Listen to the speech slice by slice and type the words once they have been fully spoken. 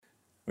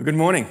Well, good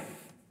morning.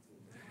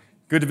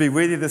 Good to be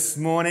with you this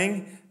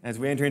morning as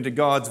we enter into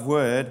God's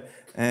Word.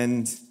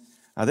 And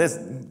there's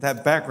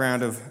that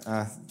background of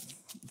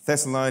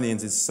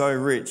Thessalonians is so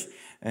rich.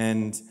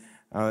 And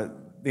the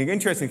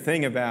interesting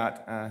thing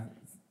about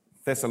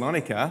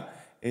Thessalonica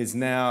is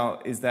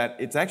that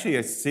it's actually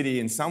a city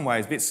in some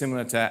ways a bit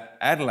similar to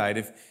Adelaide.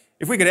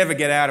 If we could ever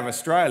get out of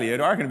Australia,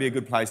 I reckon it'd be a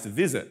good place to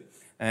visit.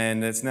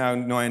 And it's now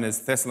known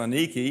as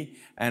Thessaloniki,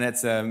 and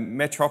it's a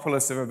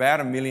metropolis of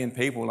about 1 million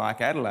people like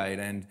Adelaide,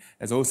 and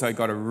has also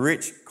got a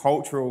rich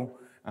cultural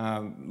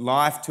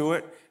life to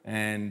it,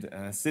 and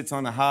sits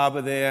on the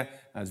harbour there.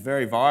 It's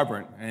very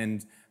vibrant,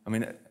 and I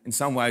mean, in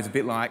some ways a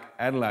bit like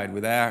Adelaide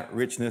with our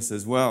richness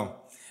as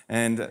well.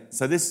 And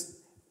so this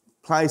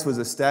place was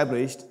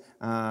established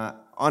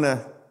on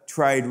a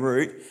trade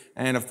route,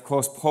 and of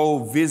course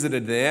Paul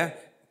visited there,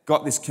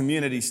 got this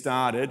community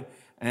started,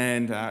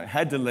 and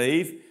had to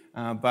leave.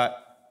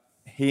 But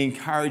he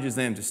encourages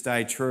them to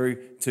stay true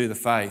to the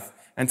faith.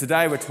 And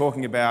today we're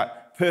talking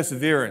about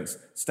perseverance,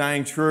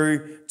 staying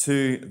true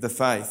to the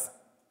faith.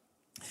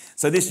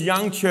 So this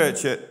young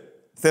church at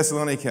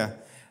Thessalonica,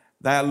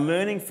 they are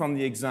learning from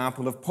the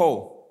example of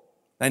Paul.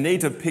 They need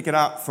to pick it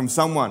up from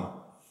someone.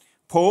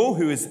 Paul,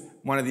 who is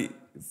one of the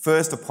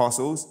first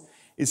apostles,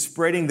 is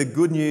spreading the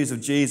good news of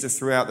Jesus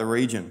throughout the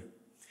region.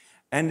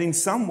 And in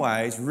some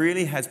ways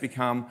really has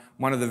become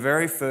one of the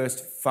very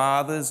first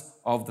fathers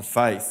of the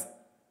faith.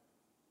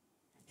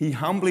 He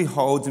humbly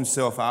holds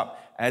himself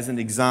up as an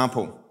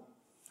example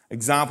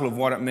of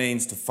what it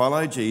means to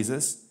follow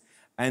Jesus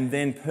and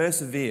then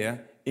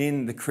persevere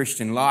in the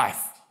Christian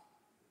life.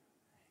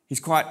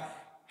 He's quite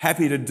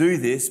happy to do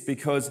this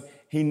because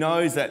he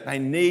knows that they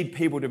need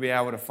people to be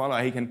able to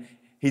follow.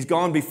 He's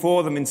gone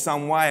before them in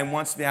some way and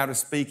wants to be able to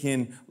speak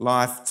in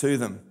life to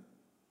them.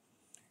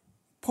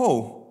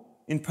 Paul,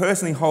 in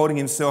personally holding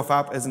himself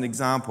up as an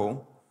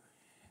example,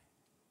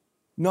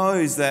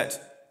 knows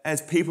that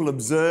as people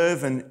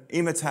observe and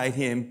imitate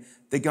him,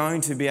 they're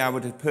going to be able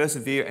to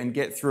persevere and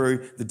get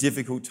through the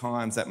difficult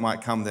times that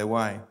might come their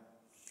way.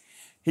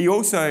 He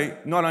also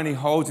not only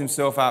holds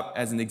himself up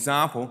as an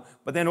example,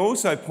 but then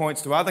also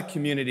points to other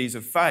communities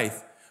of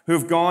faith who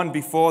have gone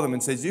before them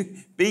and says,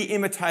 you be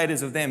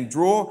imitators of them,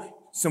 draw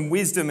some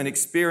wisdom and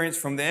experience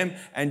from them,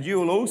 and you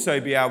will also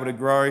be able to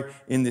grow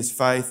in this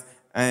faith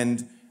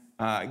and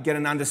get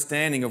an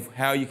understanding of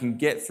how you can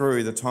get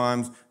through the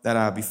times that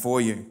are before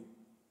you.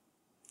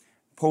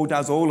 Paul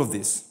does all of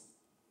this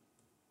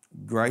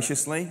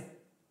graciously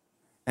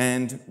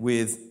and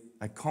with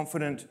a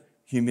confident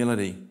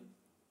humility.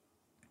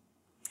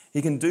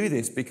 He can do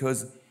this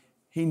because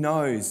he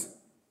knows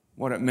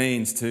what it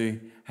means to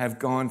have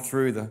gone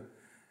through the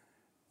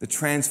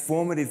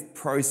transformative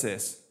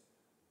process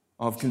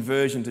of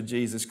conversion to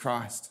Jesus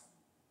Christ.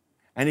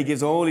 And he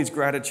gives all his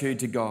gratitude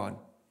to God.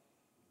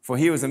 For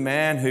he was a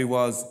man who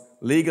was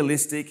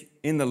legalistic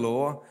in the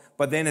law,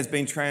 but then has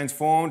been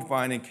transformed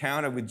by an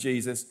encounter with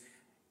Jesus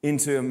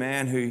into a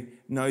man who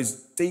knows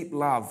deep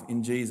love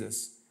in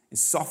Jesus,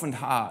 is softened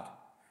heart,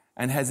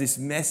 and has this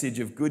message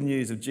of good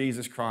news of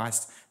Jesus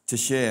Christ to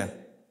share.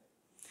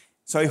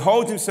 So he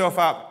holds himself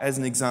up as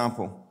an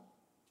example.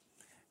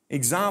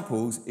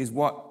 Examples is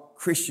what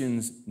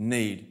Christians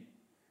need.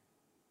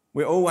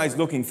 We're always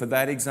looking for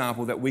that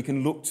example that we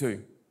can look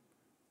to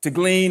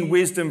glean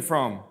wisdom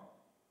from,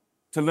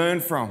 to learn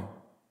from.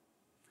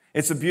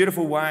 It's a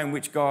beautiful way in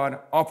which God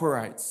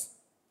operates.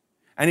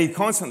 And he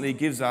constantly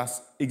gives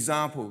us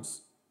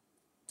examples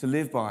to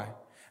live by.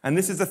 And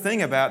this is the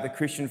thing about the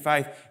Christian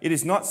faith. It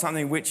is not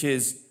something which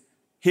is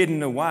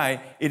hidden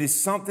away. It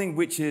is something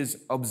which is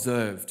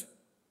observed.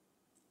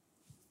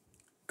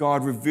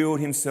 God revealed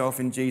himself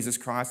in Jesus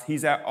Christ.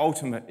 He's our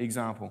ultimate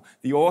example,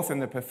 the author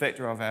and the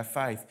perfecter of our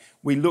faith.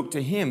 We look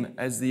to him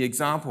as the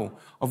example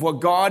of what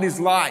God is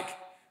like,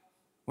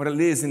 what it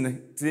is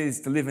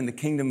to live in the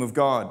kingdom of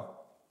God.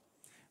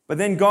 But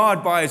then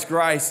God, by his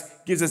grace,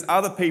 gives us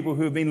other people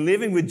who have been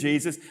living with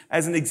Jesus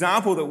as an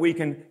example that we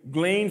can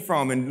glean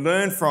from and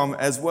learn from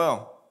as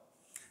well.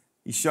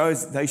 They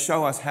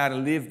show us how to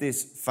live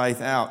this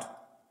faith out.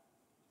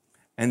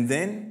 And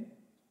then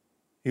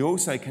he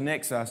also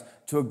connects us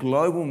to a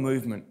global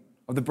movement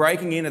of the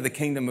breaking in of the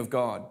kingdom of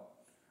God,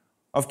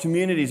 of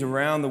communities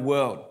around the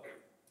world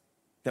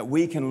that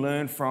we can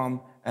learn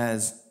from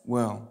as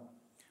well.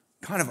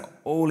 Kind of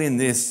all in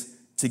this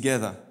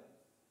together.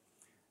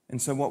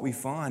 And so what we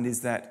find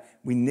is that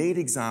we need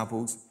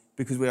examples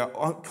because we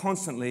are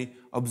constantly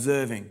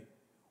observing.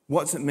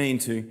 What's it mean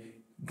to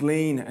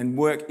glean and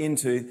work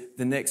into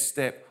the next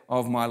step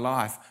of my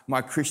life,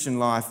 my Christian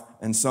life,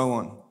 and so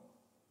on?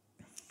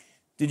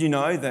 Did you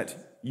know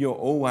that you're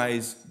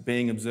always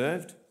being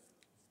observed?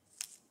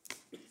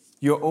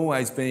 You're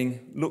always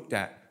being looked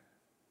at.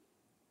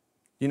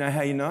 You know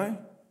how you know?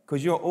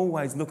 Because you're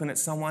always looking at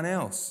someone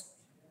else.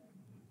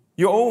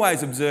 You're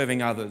always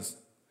observing others.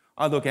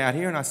 I look out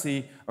here and I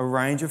see a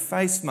range of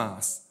face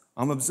masks.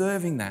 I'm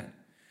observing that.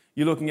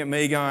 You're looking at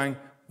me going,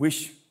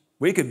 wish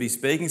we could be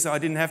speaking so I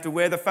didn't have to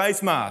wear the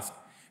face mask.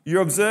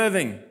 You're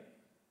observing.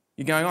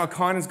 You're going, oh,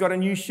 Kynan's got a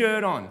new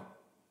shirt on.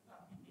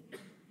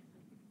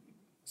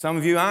 Some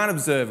of you aren't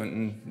observant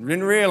and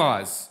didn't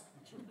realise.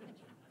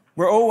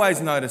 We're always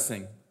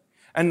noticing.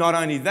 And not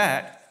only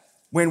that,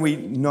 when we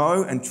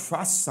know and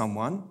trust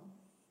someone,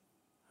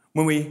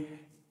 when we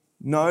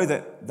know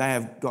that they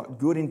have got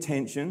good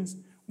intentions,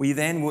 we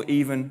then will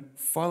even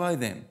follow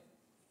them.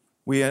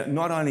 We are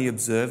not only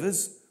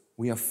observers,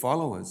 we are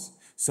followers.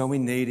 So we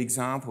need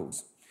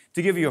examples.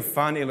 To give you a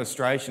fun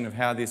illustration of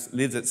how this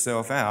lives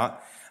itself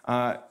out,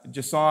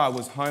 Josiah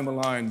was home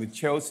alone with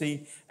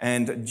Chelsea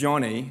and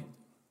Johnny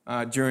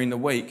during the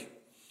week.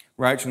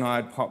 Rachel and I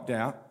had popped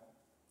out,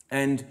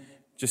 and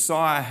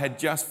Josiah had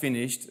just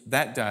finished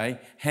that day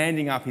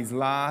handing up his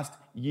last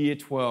Year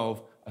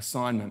 12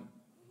 assignment.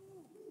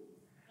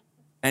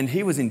 And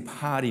he was in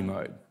party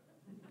mode.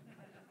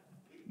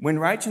 When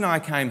Rachel and I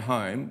came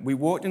home, we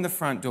walked in the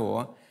front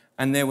door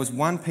and there was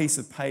one piece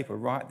of paper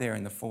right there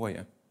in the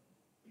foyer.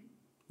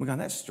 We're going,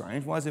 that's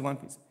strange. Why is there one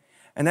piece?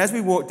 And as we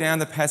walked down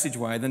the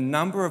passageway, the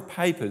number of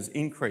papers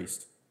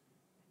increased.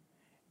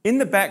 In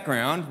the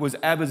background was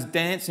ABBA's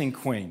Dancing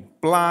Queen,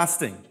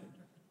 blasting.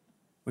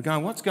 We're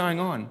going, what's going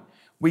on?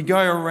 We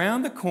go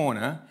around the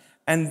corner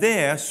and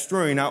there,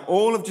 strewn, are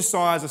all of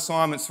Josiah's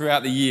assignments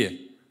throughout the year.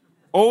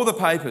 All the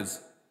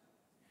papers.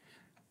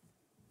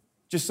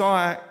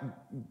 Josiah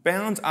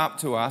bounds up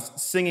to us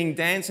singing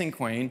Dancing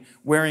Queen,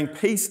 wearing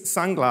peace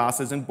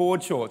sunglasses and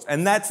board shorts,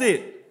 and that's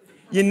it.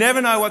 You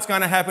never know what's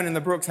going to happen in the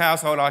Brooks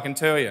household, I can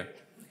tell you.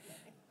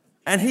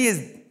 And he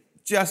is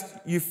just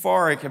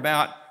euphoric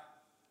about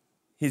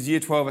his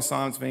Year 12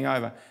 assignments being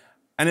over.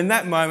 And in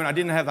that moment, I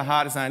didn't have the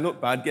heart to say, look,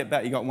 bud, get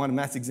back, you got one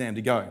maths exam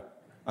to go.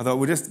 I thought,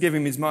 we'll just give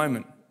him his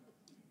moment.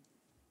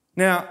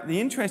 Now, the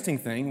interesting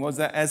thing was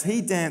that as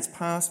he danced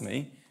past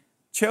me,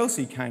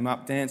 Chelsea came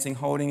up dancing,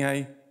 holding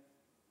a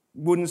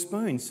wooden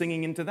spoon,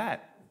 singing into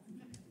that.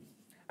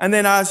 And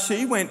then as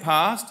she went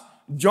past,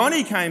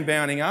 Johnny came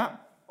bounding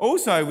up,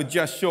 also with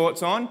just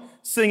shorts on,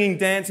 singing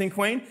Dancing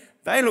Queen.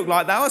 They looked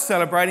like they were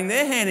celebrating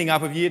their handing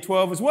up of Year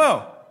 12 as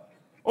well.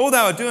 All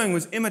they were doing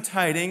was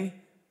imitating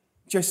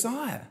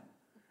Josiah.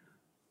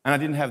 And I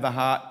didn't have the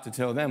heart to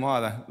tell them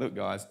either, look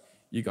guys,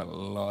 you've got a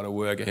lot of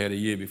work ahead of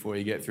you before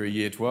you get through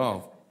Year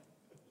 12.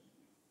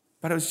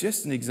 But it was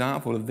just an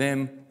example of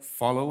them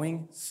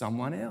following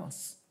someone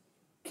else.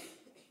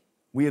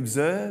 We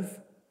observe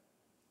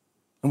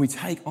and we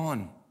take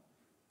on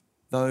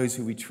those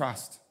who we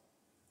trust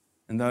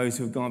and those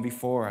who have gone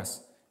before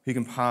us, who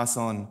can pass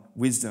on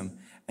wisdom.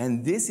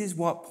 And this is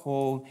what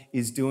Paul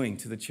is doing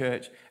to the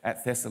church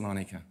at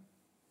Thessalonica.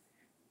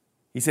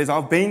 He says,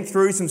 I've been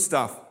through some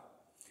stuff.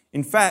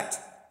 In fact,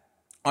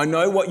 I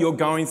know what you're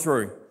going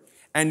through.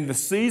 And the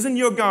season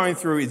you're going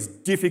through is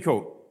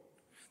difficult.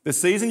 The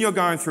season you're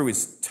going through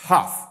is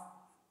tough.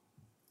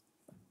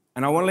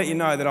 And I want to let you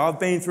know that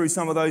I've been through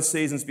some of those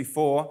seasons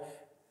before,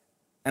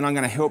 and I'm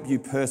going to help you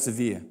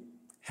persevere,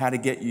 how to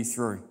get you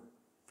through.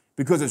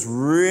 Because it's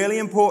really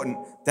important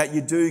that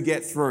you do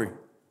get through.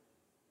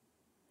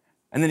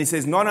 And then he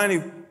says, not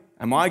only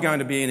am I going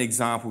to be an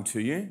example to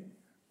you,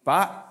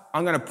 but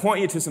I'm going to point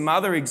you to some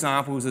other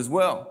examples as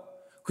well.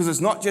 Because it's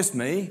not just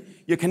me,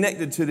 you're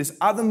connected to this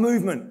other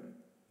movement,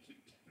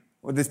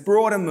 or this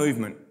broader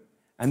movement.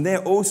 And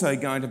they're also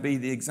going to be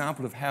the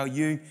example of how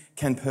you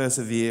can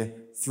persevere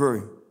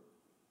through.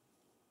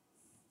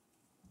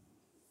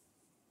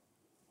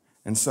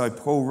 And so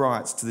Paul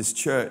writes to this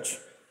church,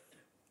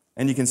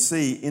 and you can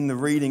see in the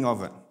reading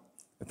of it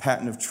a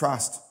pattern of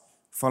trust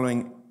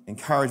following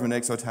encouragement,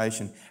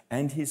 exhortation,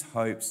 and his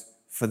hopes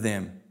for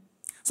them.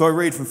 So I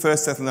read from 1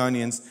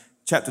 Thessalonians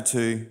chapter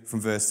 2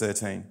 from verse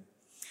 13.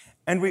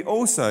 And we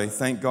also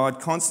thank God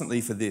constantly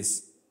for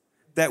this,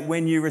 that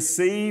when you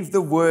received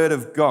the word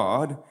of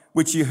God,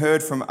 which you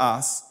heard from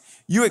us,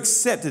 you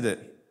accepted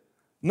it,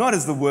 not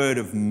as the word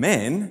of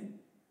men,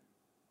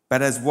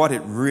 but as what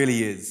it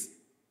really is,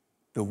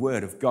 the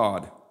word of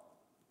God,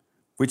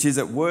 which is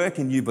at work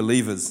in you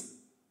believers.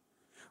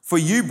 For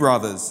you,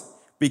 brothers,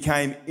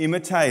 became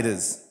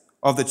imitators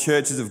of the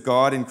churches of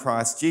God in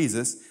Christ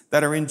Jesus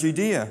that are in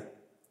Judea.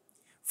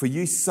 For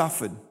you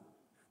suffered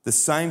the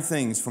same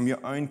things from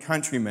your own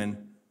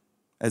countrymen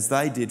as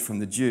they did from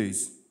the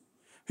Jews,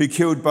 who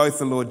killed both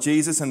the Lord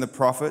Jesus and the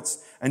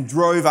prophets and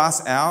drove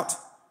us out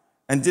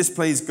and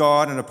displeased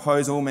God and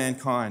opposed all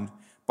mankind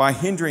by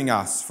hindering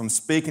us from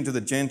speaking to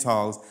the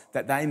Gentiles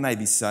that they may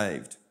be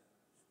saved.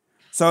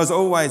 So as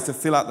always to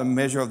fill up the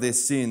measure of their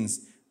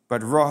sins,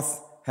 but wrath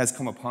has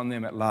come upon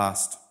them at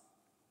last.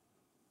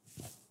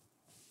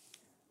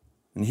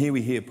 And here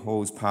we hear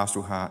Paul's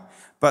pastoral heart.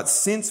 But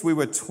since we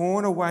were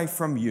torn away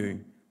from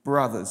you,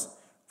 brothers,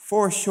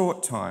 for a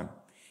short time,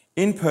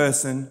 in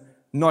person,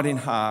 not in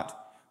heart,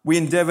 we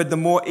endeavoured the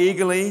more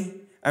eagerly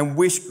and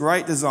wished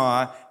great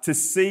desire to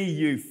see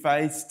you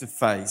face to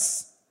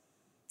face,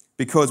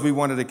 because we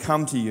wanted to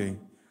come to you.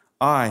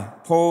 I,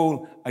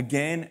 Paul,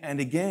 again and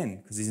again,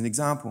 because he's an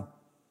example.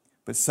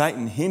 But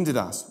Satan hindered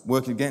us,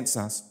 worked against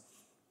us.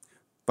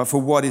 But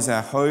for what is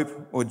our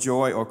hope or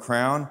joy or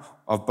crown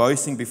of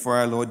boasting before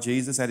our Lord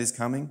Jesus at his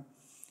coming?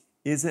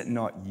 Is it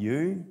not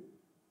you?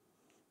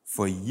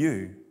 For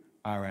you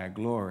are our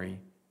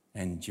glory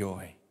and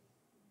joy.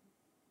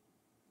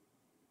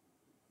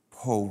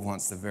 Paul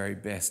wants the very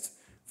best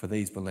for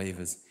these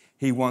believers.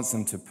 He wants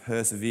them to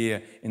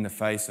persevere in the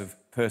face of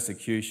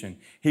persecution.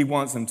 He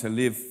wants them to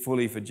live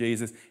fully for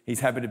Jesus.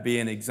 He's happy to be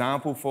an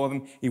example for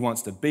them. He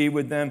wants to be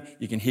with them.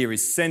 You can hear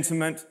his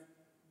sentiment,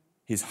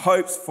 his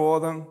hopes for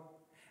them.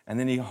 And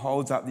then he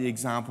holds up the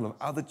example of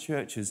other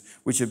churches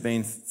which have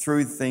been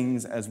through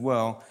things as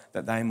well,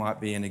 that they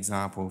might be an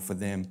example for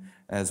them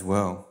as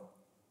well.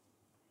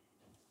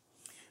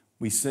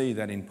 We see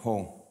that in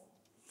Paul.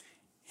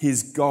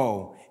 His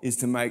goal is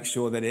to make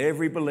sure that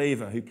every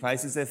believer who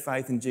places their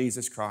faith in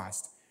Jesus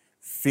Christ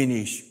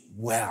finish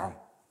well.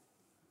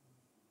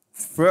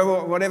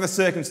 For whatever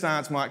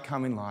circumstance might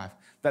come in life,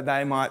 that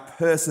they might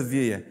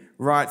persevere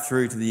right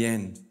through to the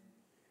end.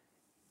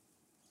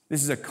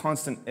 This is a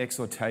constant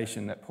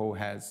exhortation that Paul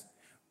has.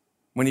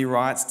 When he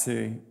writes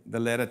to the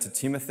letter to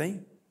Timothy,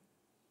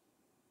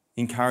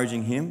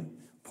 encouraging him,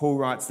 Paul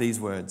writes these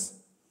words: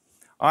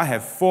 I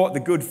have fought the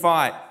good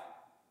fight.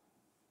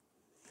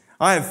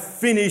 I have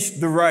finished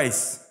the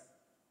race,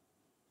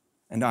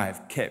 and I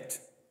have kept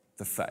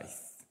the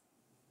faith.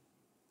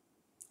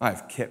 I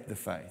have kept the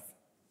faith.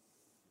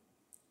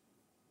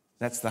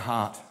 That's the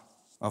heart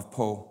of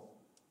Paul.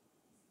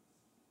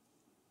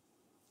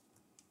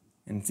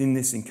 And it's in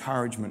this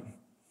encouragement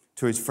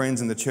to his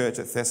friends in the church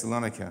at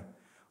Thessalonica,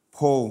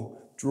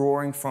 Paul,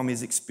 drawing from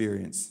his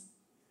experience,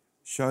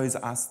 shows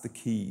us the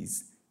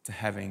keys to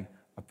having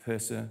a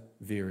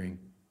persevering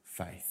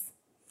faith.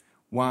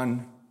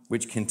 One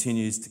which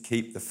continues to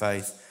keep the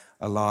faith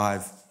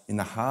alive in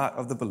the heart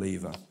of the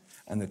believer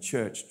and the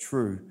church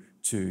true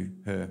to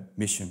her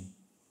mission.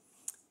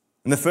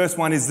 And the first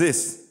one is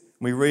this.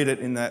 We read it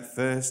in that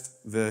first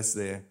verse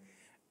there.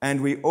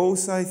 And we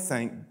also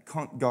thank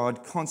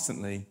God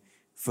constantly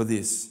for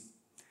this.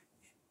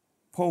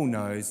 Paul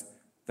knows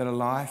that a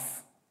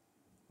life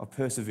of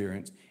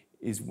perseverance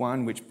is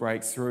one which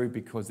breaks through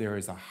because there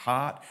is a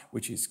heart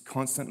which is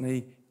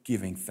constantly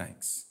giving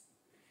thanks.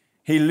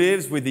 He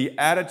lives with the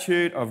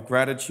attitude of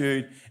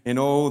gratitude in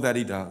all that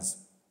he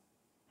does.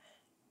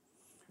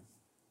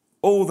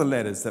 All the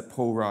letters that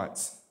Paul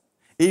writes,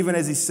 even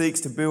as he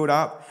seeks to build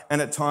up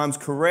and at times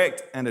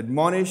correct and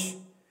admonish,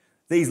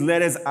 these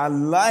letters are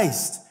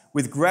laced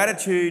with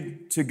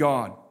gratitude to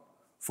God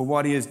for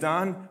what he has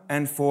done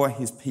and for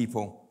his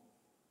people.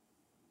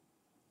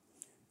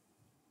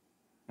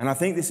 And I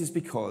think this is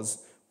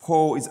because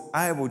Paul is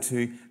able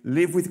to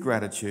live with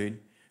gratitude,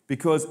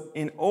 because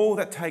in all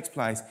that takes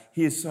place,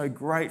 he is so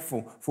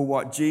grateful for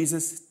what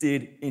Jesus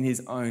did in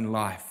his own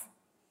life.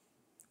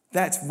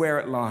 That's where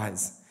it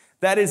lies.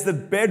 That is the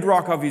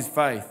bedrock of his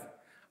faith.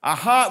 A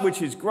heart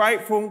which is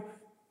grateful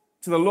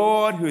to the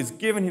Lord who has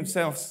given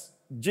himself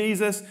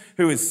Jesus,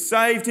 who has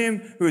saved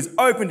him, who has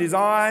opened his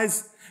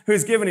eyes, who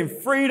has given him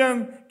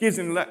freedom, gives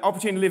him the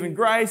opportunity to live in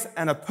grace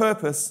and a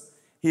purpose.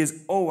 He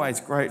is always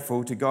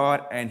grateful to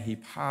God, and he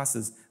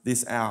passes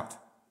this out.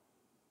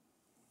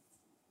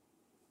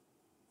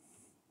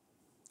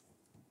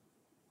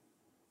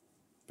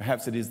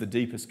 Perhaps it is the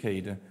deepest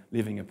key to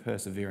living a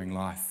persevering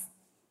life.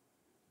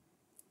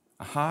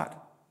 A heart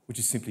which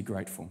is simply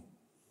grateful.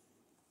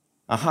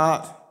 A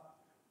heart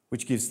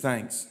which gives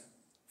thanks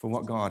for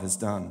what God has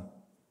done.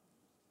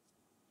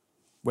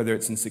 Whether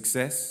it's in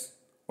success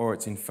or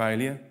it's in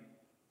failure,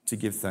 to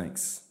give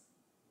thanks.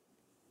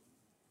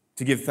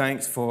 To give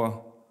thanks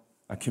for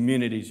a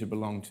community you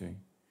belong to.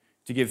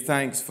 To give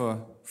thanks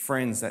for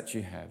friends that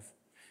you have.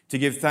 To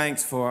give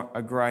thanks for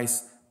a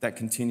grace that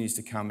continues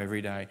to come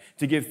every day.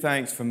 To give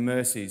thanks for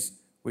mercies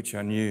which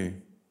are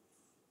new.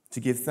 To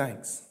give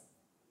thanks.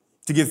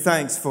 To give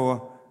thanks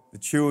for the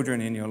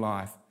children in your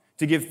life.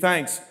 To give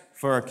thanks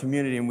for a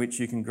community in which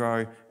you can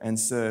grow and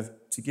serve.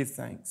 To give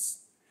thanks.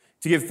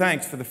 To give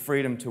thanks for the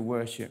freedom to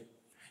worship.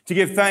 To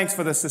give thanks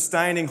for the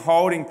sustaining,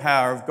 holding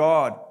power of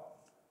God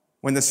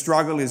when the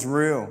struggle is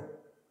real.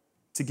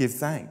 To give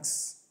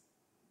thanks.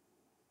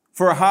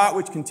 For a heart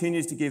which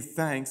continues to give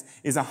thanks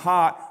is a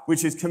heart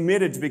which is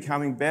committed to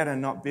becoming better,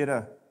 not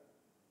bitter.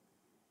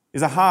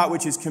 Is a heart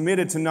which is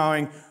committed to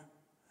knowing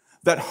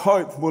that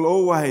hope will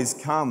always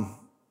come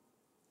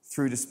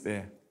through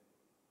despair.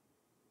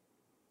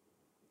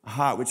 A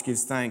heart which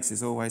gives thanks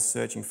is always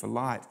searching for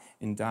light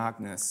in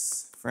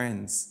darkness.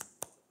 Friends,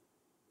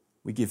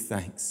 we give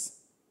thanks.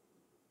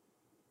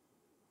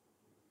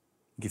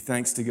 We give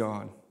thanks to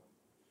God.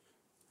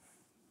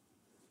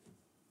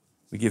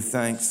 We give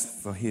thanks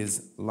for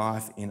his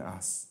life in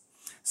us.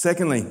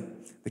 Secondly,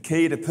 the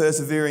key to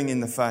persevering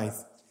in the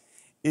faith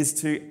is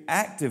to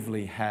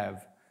actively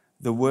have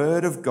the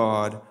word of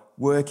God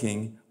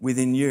working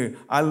within you.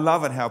 I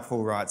love it how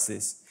Paul writes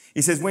this.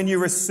 He says, when you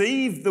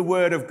receive the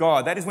word of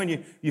God, that is when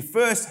you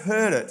first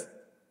heard it,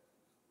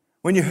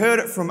 when you heard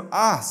it from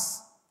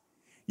us,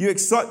 you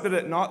accepted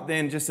it not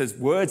then just as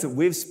words that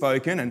we've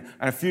spoken and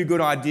a few good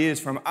ideas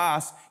from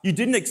us. You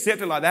didn't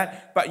accept it like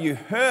that, but you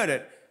heard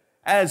it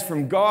as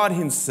from God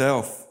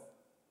himself.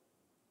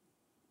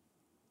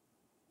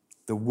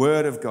 The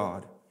word of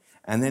God.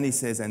 And then he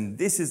says, and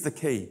this is the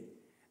key,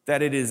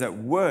 that it is at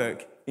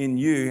work in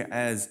you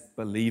as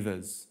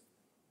believers.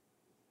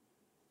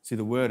 See,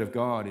 the word of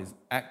God is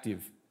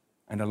active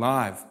and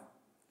alive,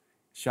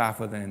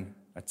 sharper than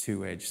a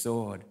two-edged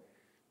sword,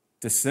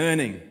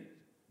 discerning.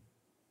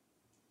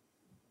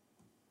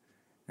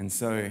 And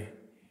so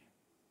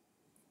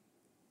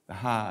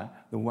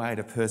the way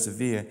to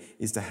persevere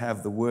is to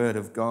have the Word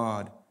of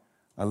God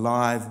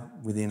alive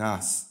within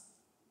us.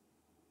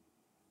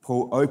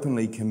 Paul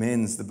openly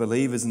commends the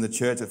believers in the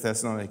church at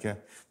Thessalonica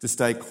to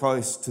stay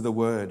close to the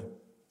Word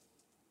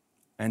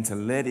and to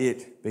let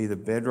it be the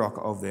bedrock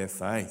of their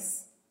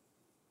faith,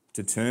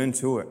 to turn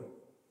to it.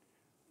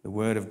 The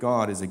Word of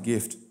God is a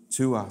gift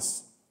to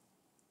us.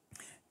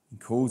 He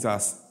calls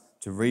us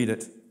to read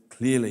it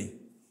clearly.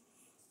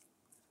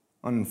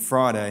 On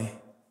Friday,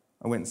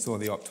 I went and saw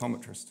the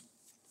optometrist.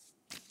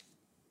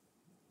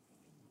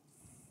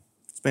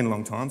 It's been a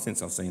long time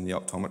since I've seen the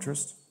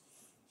optometrist.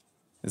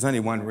 There's only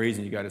one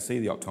reason you go to see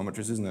the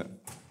optometrist, isn't it?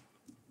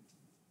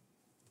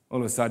 All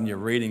of a sudden you're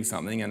reading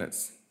something and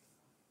it's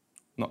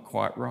not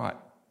quite right.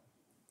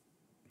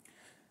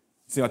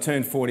 See, I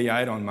turned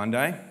 48 on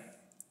Monday,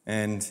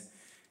 and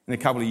in a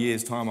couple of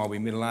years' time I'll be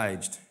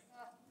middle-aged.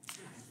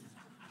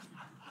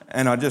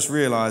 And I just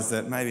realised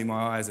that maybe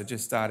my eyes are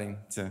just starting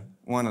to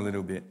whine a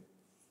little bit.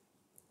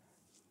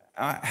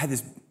 I had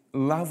this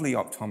lovely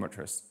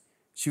optometrist.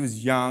 She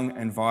was young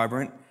and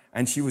vibrant,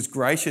 and she was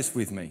gracious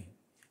with me.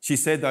 She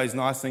said those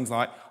nice things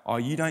like, "Oh,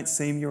 you don't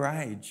seem your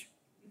age."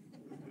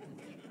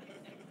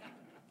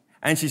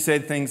 And she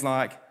said things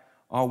like,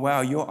 "Oh, wow,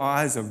 your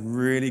eyes are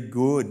really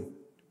good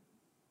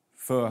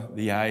for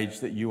the age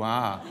that you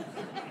are.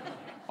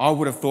 I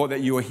would have thought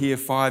that you were here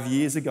 5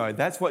 years ago."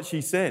 That's what she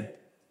said.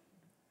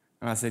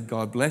 And I said,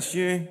 "God bless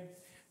you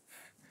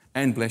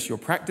and bless your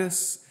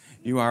practice.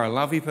 You are a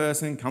lovely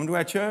person. Come to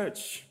our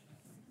church."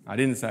 I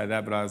didn't say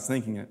that, but I was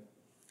thinking it.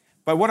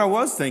 But what I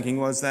was thinking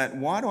was that,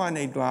 why do I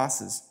need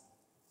glasses?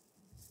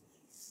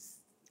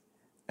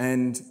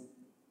 And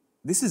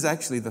this is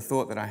actually the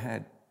thought that I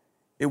had.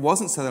 It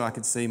wasn't so that I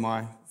could see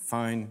my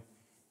phone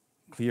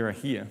clearer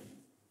here.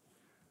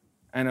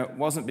 And it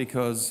wasn't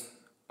because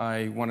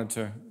I wanted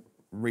to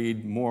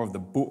read more of the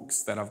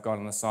books that I've got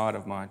on the side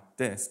of my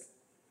desk.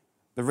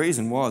 The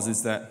reason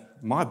is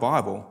that my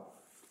Bible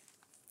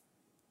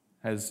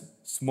has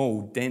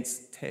small,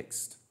 dense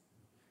text.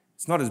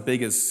 It's not as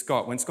big as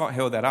Scott. When Scott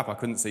held that up, I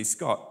couldn't see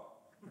Scott.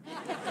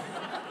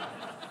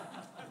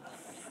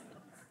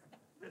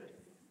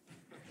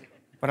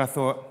 But I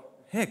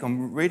thought, heck,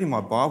 I'm reading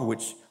my Bible,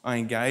 which I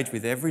engage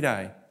with every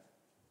day,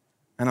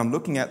 and I'm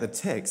looking at the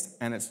text,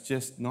 and it's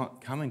just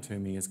not coming to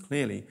me as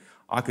clearly.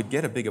 I could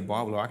get a bigger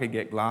Bible, or I could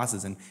get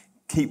glasses and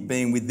keep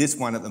being with this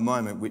one at the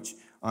moment, which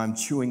I'm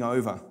chewing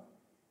over.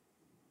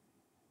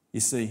 You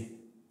see,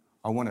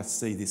 I want to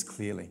see this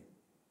clearly.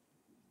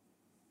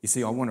 You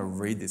see, I want to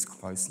read this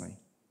closely,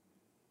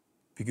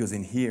 because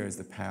in here is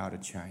the power to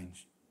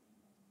change.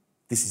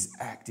 This is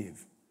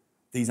active.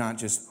 These aren't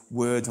just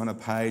words on a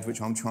page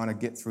which I'm trying to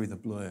get through the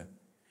blur.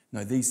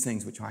 No, these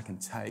things which I can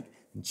take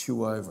and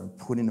chew over and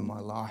put into my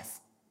life,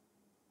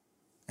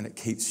 and it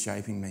keeps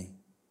shaping me.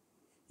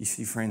 You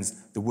see, friends,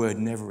 the word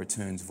never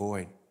returns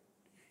void.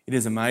 It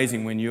is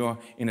amazing when you're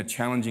in a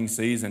challenging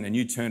season and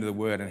you turn to the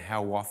word and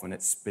how often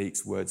it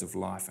speaks words of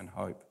life and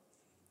hope.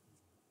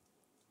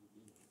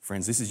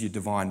 Friends, this is your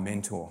divine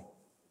mentor.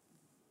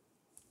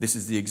 This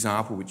is the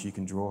example which you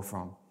can draw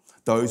from.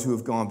 Those who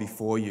have gone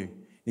before you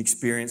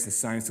experience the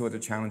same sort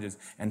of challenges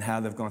and how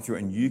they've gone through,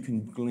 and you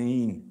can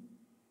glean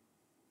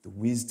the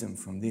wisdom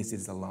from this.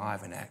 Is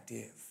alive and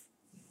active.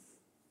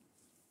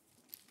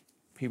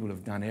 People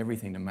have done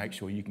everything to make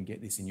sure you can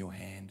get this in your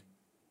hand.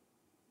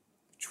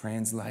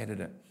 Translated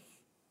it,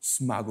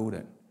 smuggled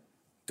it,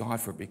 died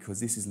for it, because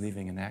this is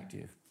living and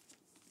active.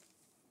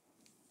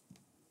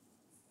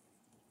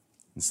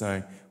 And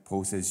so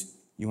Paul says,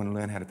 you want to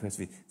learn how to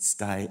persevere,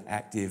 stay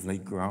actively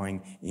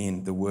growing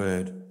in the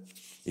word.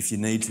 If you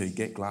need to,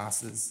 get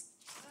glasses.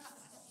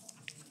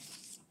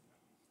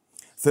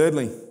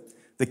 Thirdly,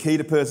 the key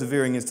to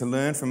persevering is to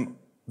learn from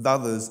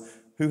others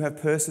who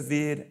have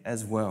persevered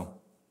as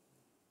well.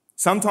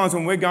 Sometimes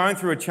when we're going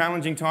through a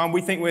challenging time,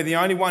 we think we're the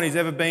only one who's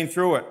ever been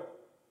through it.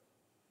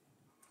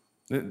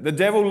 The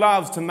devil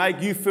loves to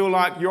make you feel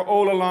like you're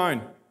all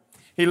alone.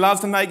 He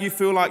loves to make you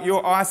feel like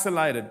you're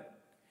isolated.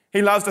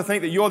 He loves to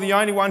think that you're the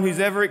only one who's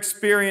ever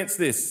experienced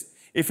this.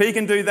 If he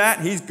can do that,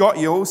 he's got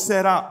you all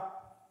set up.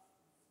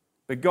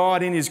 But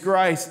God, in his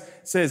grace,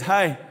 says,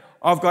 hey,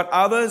 I've got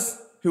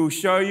others who will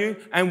show you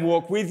and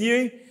walk with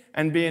you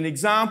and be an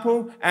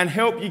example and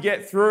help you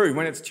get through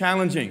when it's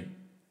challenging.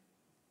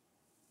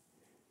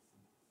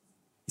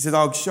 He says,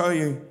 I'll show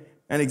you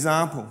an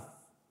example.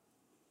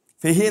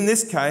 For here in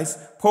this case,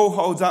 Paul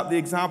holds up the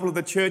example of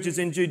the churches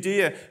in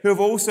Judea who have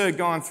also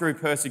gone through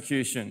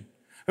persecution,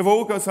 who have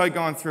also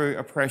gone through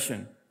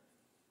oppression.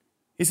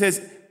 He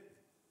says,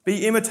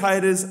 be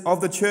imitators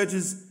of the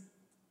churches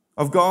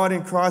of God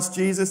in Christ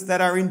Jesus that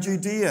are in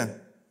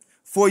Judea.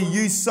 For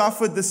you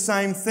suffered the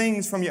same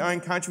things from your own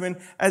countrymen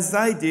as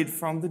they did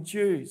from the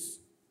Jews.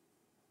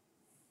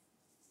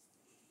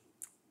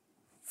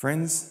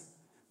 Friends,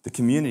 the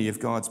community of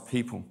God's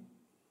people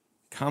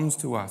comes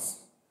to us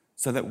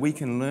so that we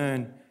can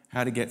learn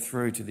how to get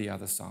through to the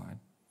other side.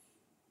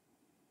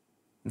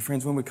 And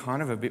friends, when we're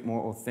kind of a bit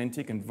more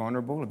authentic and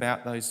vulnerable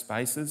about those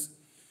spaces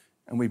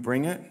and we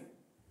bring it,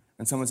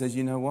 and someone says,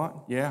 you know what?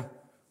 Yeah,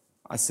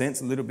 I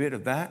sense a little bit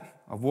of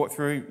that. I've walked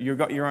through, you've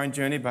got your own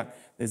journey, but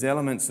there's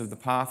elements of the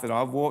path that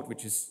I've walked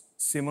which is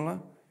similar.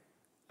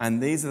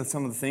 And these are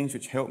some of the things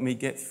which help me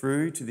get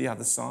through to the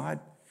other side.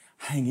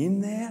 Hang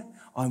in there.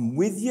 I'm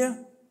with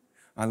you.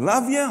 I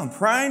love you. I'm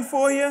praying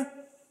for you.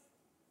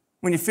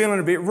 When you're feeling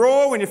a bit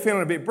raw, when you're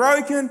feeling a bit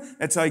broken,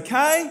 it's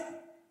okay.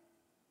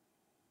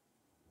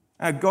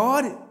 Our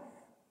God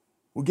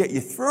will get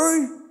you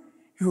through.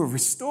 He will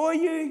restore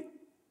you.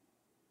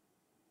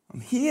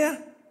 I'm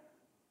here.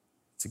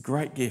 It's a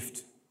great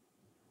gift.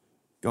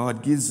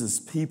 God gives us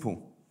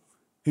people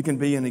who can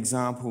be an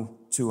example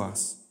to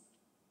us.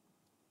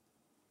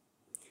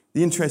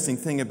 The interesting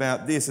thing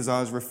about this, as I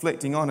was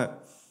reflecting on it,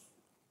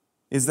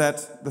 is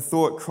that the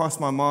thought crossed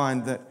my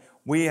mind that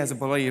we as a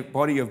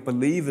body of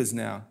believers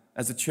now,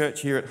 as a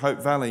church here at Hope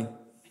Valley,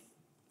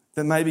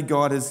 that maybe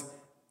God has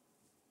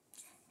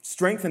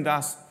strengthened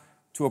us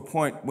to a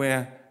point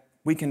where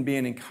we can be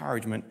an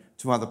encouragement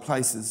to other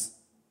places,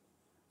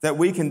 that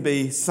we can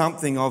be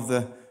something of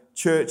the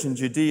church in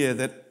Judea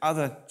that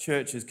other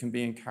churches can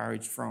be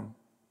encouraged from.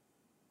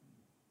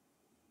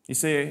 You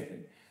see,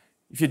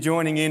 if you're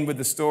joining in with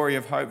the story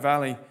of Hope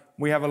Valley,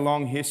 we have a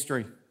long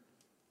history,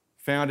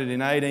 founded in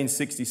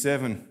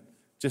 1867,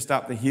 just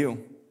up the hill.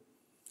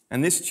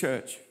 And this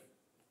church,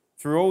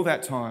 through all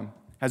that time,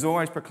 has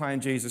always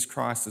proclaimed Jesus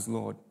Christ as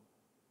Lord.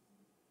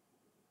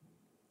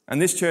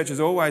 And this church has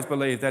always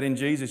believed that in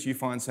Jesus you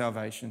find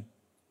salvation.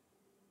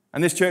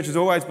 And this church has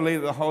always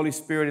believed that the Holy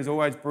Spirit is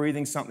always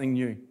breathing something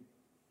new.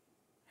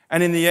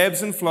 And in the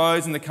ebbs and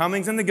flows and the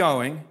comings and the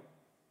going,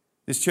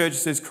 this church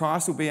says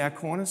Christ will be our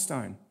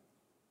cornerstone.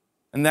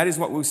 And that is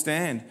what will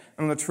stand.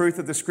 And on the truth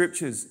of the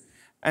Scriptures,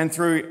 and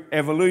through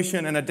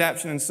evolution and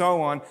adaptation and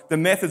so on, the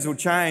methods will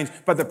change,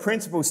 but the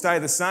principles stay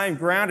the same,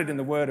 grounded in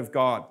the Word of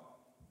God.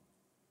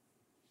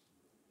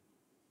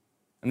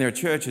 And there are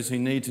churches who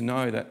need to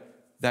know that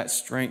that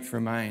strength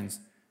remains.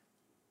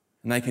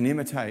 And they can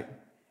imitate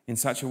in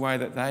such a way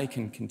that they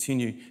can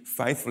continue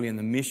faithfully in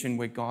the mission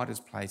where God has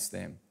placed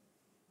them.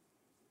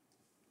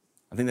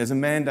 I think there's a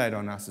mandate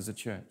on us as a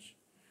church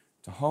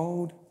to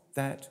hold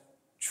that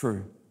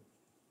true.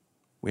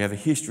 We have a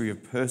history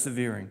of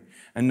persevering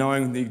and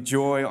knowing the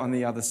joy on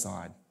the other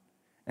side.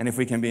 And if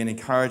we can be an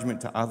encouragement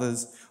to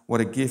others,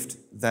 what a gift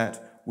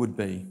that would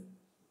be.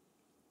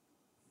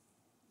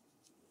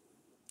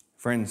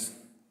 Friends,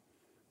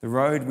 the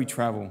road we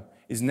travel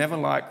is never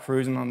like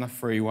cruising on the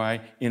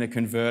freeway in a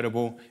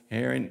convertible,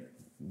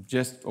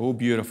 just all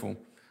beautiful.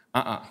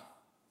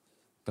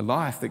 The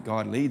life that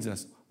God leads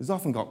us has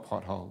often got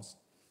potholes,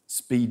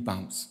 speed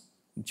bumps,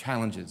 and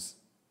challenges.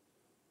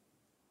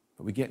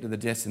 But we get to the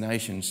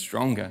destination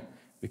stronger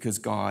because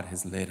God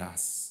has led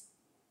us.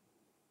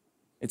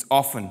 It's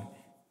often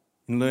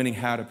in learning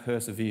how to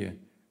persevere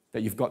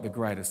that you've got the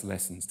greatest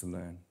lessons to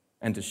learn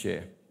and to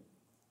share.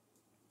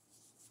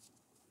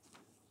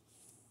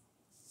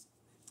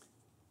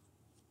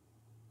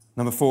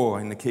 Number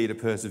 4, in the key to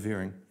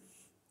persevering,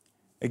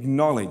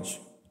 acknowledge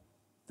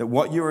that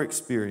what you're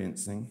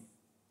experiencing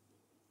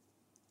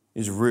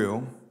is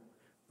real,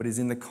 but is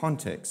in the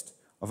context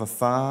of a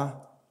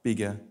far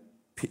bigger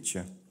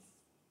picture.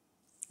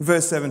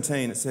 Verse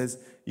 17, it says,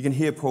 you can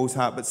hear Paul's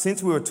heart, but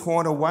since we were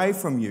torn away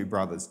from you,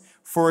 brothers,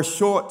 for a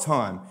short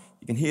time,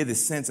 you can hear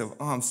this sense of,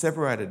 I'm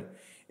separated.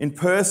 In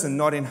person,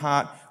 not in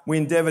heart, we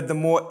endeavoured the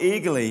more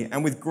eagerly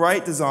and with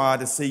great desire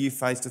to see you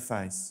face to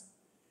face,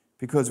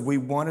 because we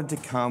wanted to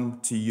come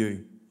to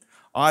you.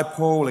 I,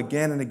 Paul,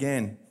 again and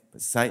again,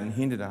 but Satan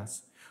hindered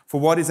us. For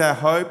what is our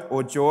hope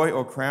or joy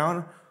or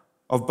crown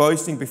of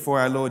boasting before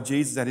our Lord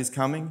Jesus at his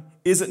coming?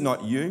 Is it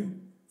not you?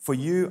 For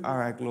you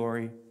are our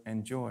glory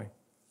and joy.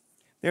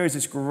 There is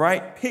this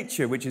great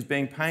picture which is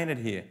being painted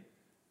here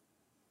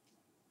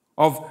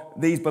of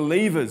these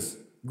believers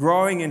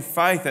growing in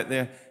faith, that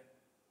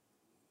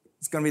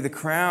it's going to be the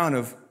crown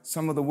of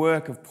some of the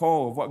work of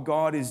Paul, of what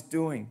God is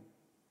doing.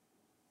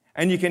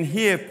 And you can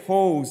hear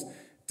Paul's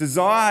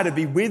desire to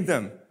be with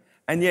them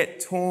and yet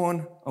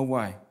torn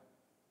away.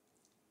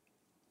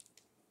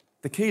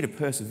 The key to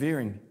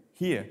persevering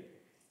here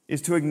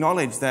is to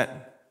acknowledge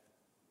that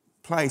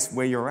place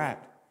where you're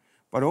at,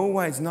 but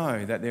always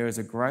know that there is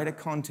a greater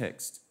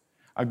context,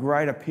 a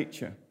greater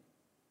picture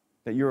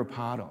that you're a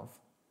part of.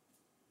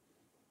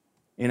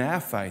 In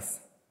our faith,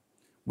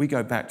 we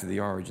go back to the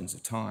origins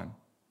of time.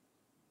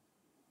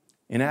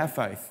 In our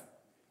faith,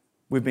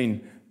 we've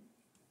been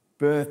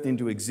birthed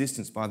into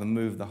existence by the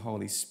move of the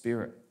Holy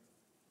Spirit.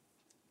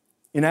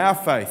 In our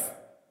faith,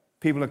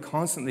 people are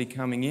constantly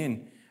coming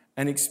in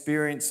and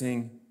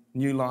experiencing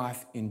new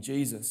life in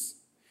Jesus,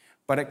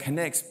 but it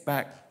connects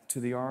back to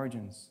the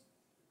origins.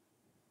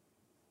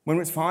 When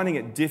it's finding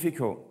it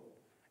difficult,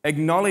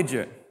 acknowledge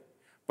it,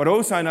 but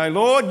also know,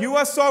 Lord, you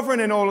are sovereign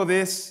in all of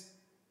this.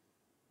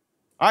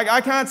 I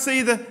can't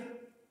see the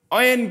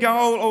end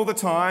goal all the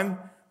time,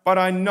 but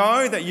I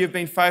know that you've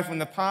been faithful in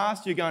the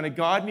past, you're going to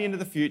guide me into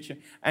the future,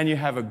 and you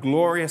have a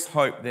glorious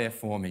hope there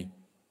for me.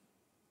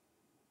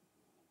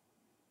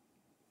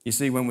 You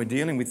see, when we're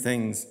dealing with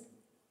things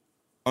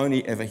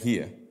only ever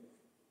here,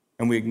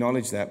 and we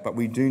acknowledge that, but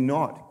we do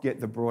not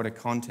get the broader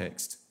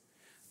context,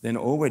 then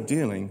all we're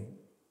dealing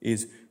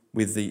is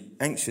with the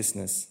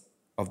anxiousness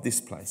of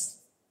this place.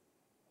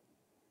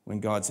 When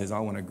God says, I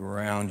want to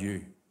ground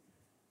you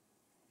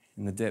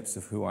in the depths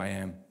of who I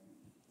am.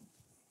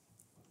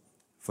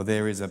 For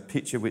there is a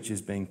picture which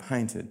is being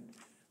painted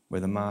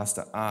where the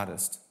master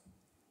artist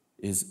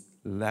is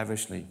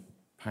lavishly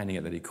painting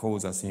it that he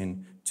calls us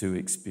in to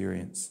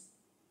experience.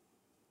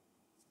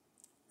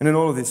 And in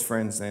all of this,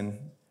 friends, then,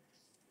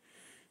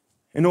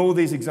 in all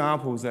these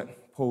examples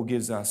that Paul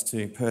gives us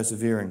to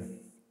persevering,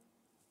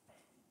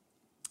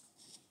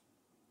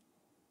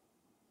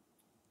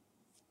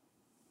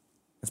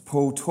 as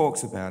Paul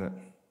talks about it,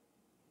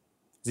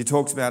 as he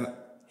talks about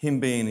him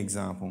being an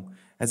example,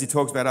 as he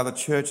talks about other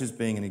churches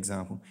being an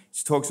example,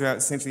 he talks about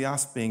essentially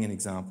us being an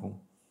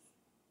example,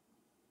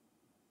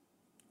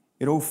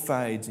 it all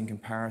fades in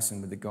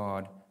comparison with the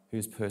God who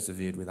has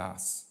persevered with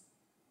us.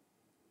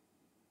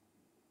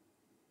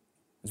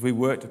 As we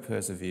work to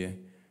persevere,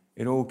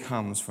 it all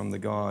comes from the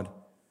God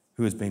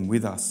who has been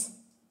with us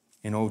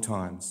in all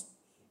times.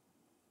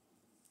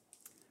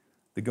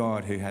 The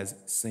God who has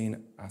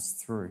seen us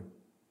through.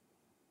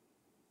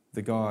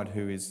 The God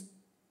who is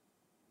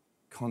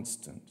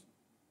constant.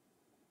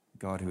 The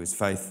God who is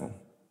faithful.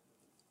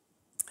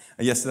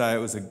 And yesterday it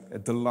was a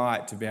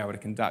delight to be able to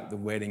conduct the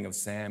wedding of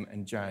Sam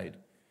and Jade.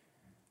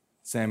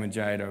 Sam and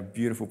Jade are a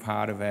beautiful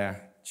part of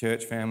our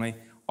church family.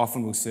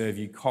 Often we'll serve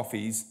you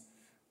coffees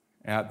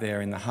out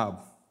there in the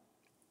hub.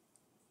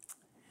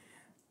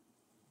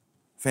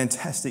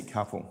 Fantastic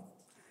couple.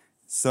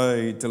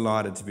 So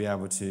delighted to be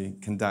able to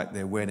conduct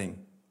their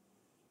wedding.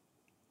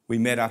 We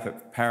met up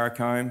at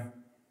Paracombe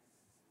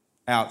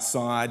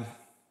outside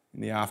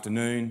in the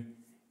afternoon.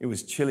 It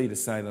was chilly to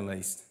say the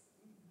least.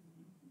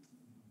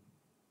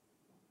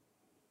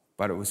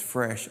 But it was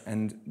fresh,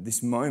 and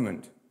this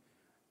moment,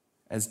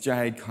 as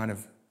Jade kind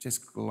of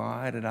just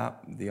glided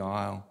up the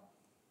aisle,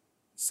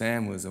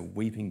 Sam was a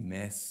weeping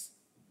mess.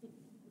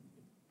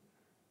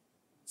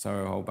 So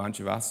a whole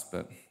bunch of us,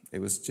 but it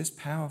was just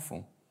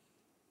powerful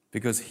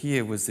because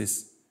here was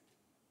this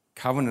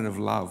covenant of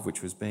love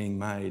which was being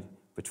made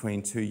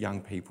between two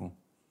young people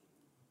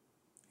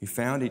who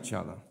found each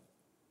other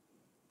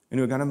and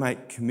who were going to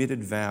make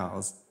committed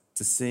vows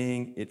to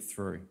seeing it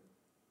through.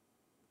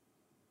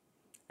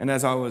 And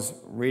as I was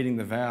reading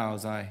the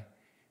vows, I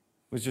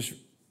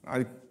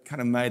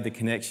kind of made the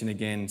connection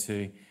again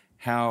to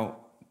how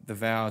the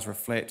vows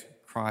reflect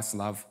Christ's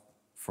love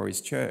for his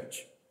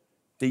church.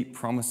 Deep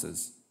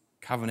promises,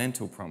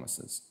 covenantal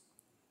promises.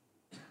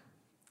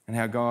 And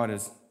how God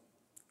has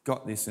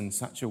got this in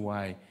such a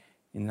way,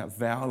 in that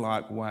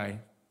vow-like way,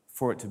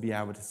 for it to be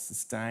able to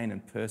sustain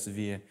and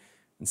persevere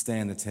and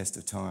stand the test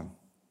of time.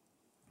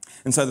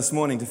 And so this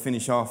morning, to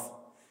finish off,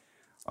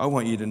 I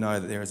want you to know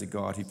that there is a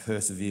God who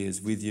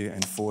perseveres with you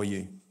and for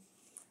you.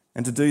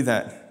 And to do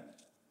that,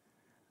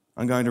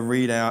 I'm going to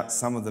read out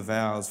some of the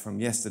vows from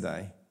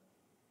yesterday,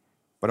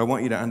 but I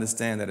want you to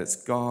understand that it's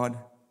God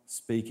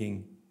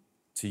speaking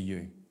to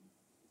you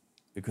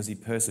because he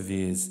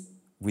perseveres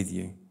with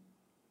you,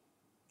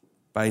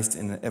 based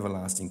in an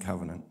everlasting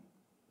covenant.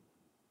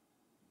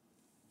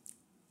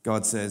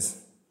 God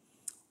says,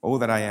 all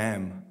that I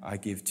am, I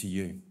give to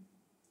you,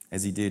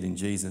 as he did in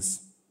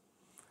Jesus.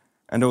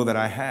 And all that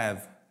I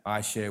have,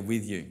 I share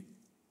with you.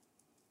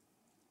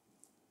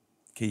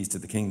 Keys to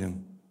the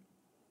kingdom.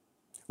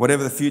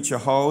 Whatever the future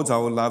holds, I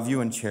will love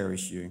you and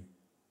cherish you.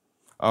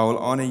 I will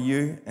honour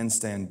you and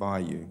stand by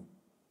you,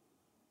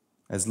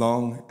 as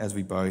long as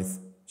we both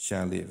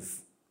shall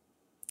live.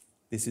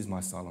 This is my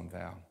solemn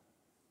vow.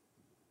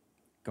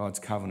 God's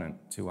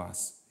covenant to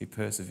us, who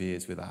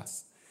perseveres with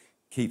us,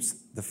 keeps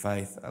the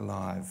faith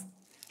alive.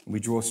 And we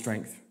draw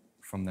strength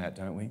from that,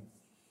 don't we?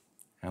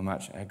 How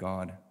much our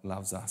God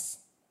loves us.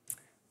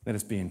 Let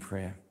us be in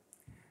prayer.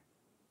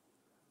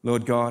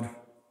 Lord God,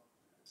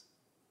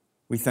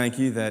 we thank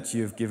you that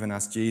you have given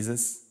us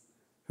Jesus,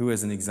 who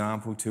is an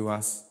example to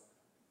us.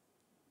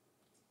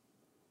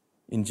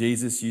 In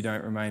Jesus, you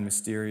don't remain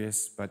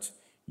mysterious, but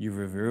you've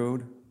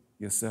revealed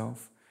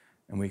yourself,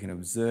 and we can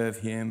observe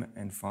him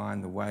and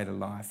find the way to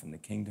life in the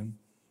kingdom.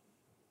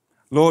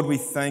 Lord, we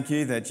thank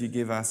you that you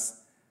give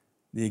us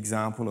the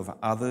example of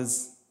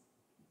others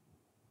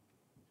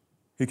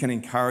who can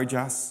encourage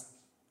us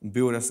and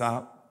build us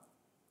up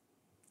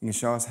and can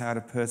show us how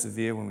to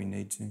persevere when we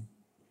need to.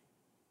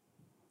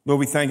 Lord,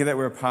 we thank you that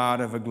we're a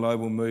part of a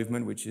global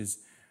movement which is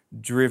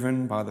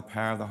driven by the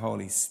power of the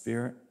Holy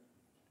Spirit,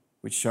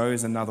 which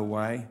shows another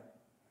way,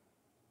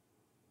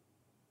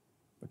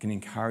 but can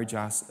encourage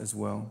us as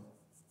well.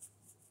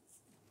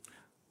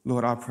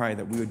 Lord, I pray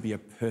that we would be a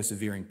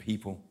persevering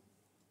people,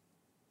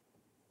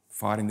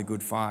 fighting the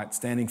good fight,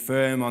 standing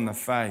firm on the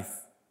faith.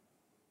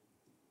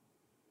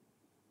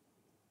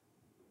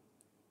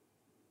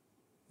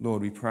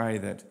 Lord, we pray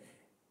that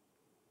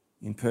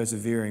in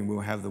persevering,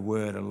 we'll have the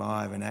word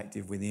alive and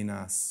active within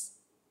us.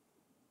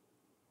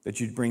 That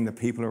you'd bring the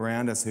people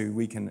around us who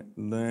we can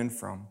learn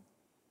from.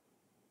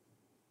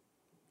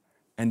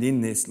 And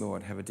in this,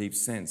 Lord, have a deep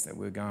sense that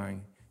we're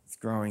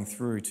growing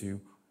through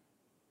to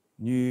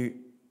new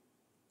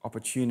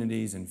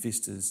opportunities and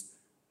vistas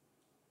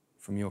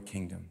from your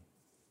kingdom.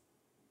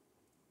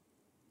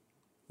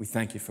 We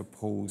thank you for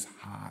Paul's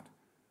heart.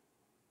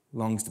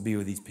 Longs to be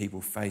with these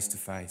people face to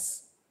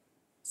face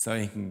so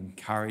he can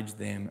encourage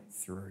them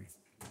through.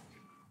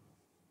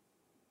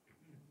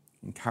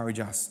 Encourage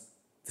us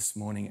this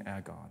morning,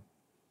 our God,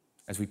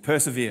 as we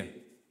persevere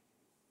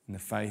in the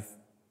faith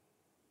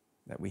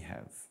that we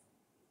have.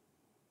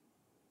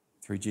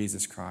 Through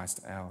Jesus Christ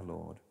our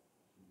Lord.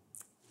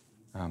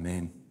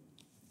 Amen.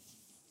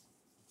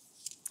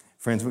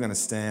 Friends, we're going to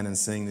stand and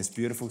sing this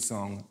beautiful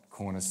song,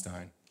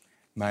 Cornerstone.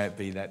 May it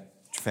be that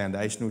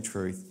foundational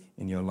truth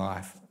in your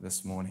life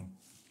this morning.